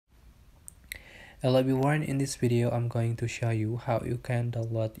Hello everyone, in this video I'm going to show you how you can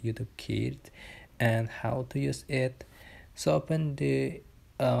download YouTube Kids and how to use it. So open the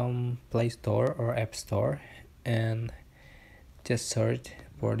Play Store or App Store and just search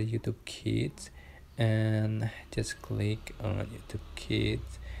for the YouTube Kids and just click on YouTube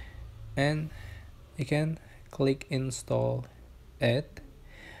Kids and you can click install it.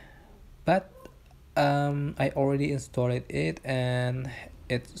 But I already installed it and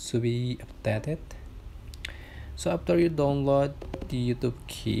it should be updated. So after you download the YouTube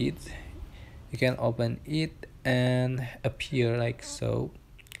Kids, you can open it and appear like so.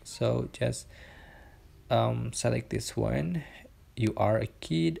 So just select this one. You are a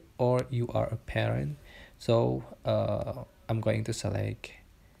kid or you are a parent. So I'm going to select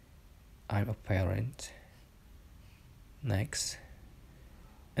I'm a parent. Next,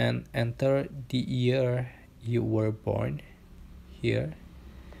 and enter the year you were born here,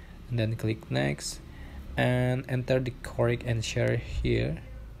 and then click next and enter the correct answer here,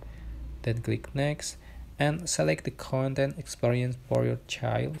 then click next and select the content experience for your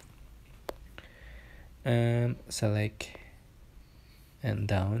child and select and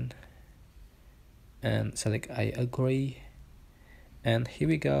down and select I agree, and here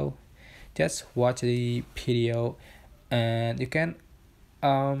we go. Just watch the video and you can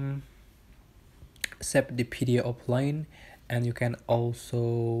save the video offline, and you can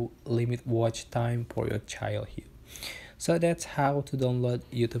also limit watch time for your child here. So that's how to download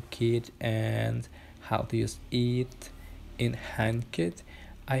YouTube Kids and how to use it in HandKit.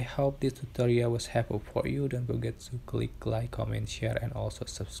 I hope this tutorial was helpful for you. Don't forget to click like, comment, share, and also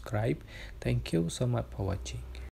subscribe. Thank you so much for watching.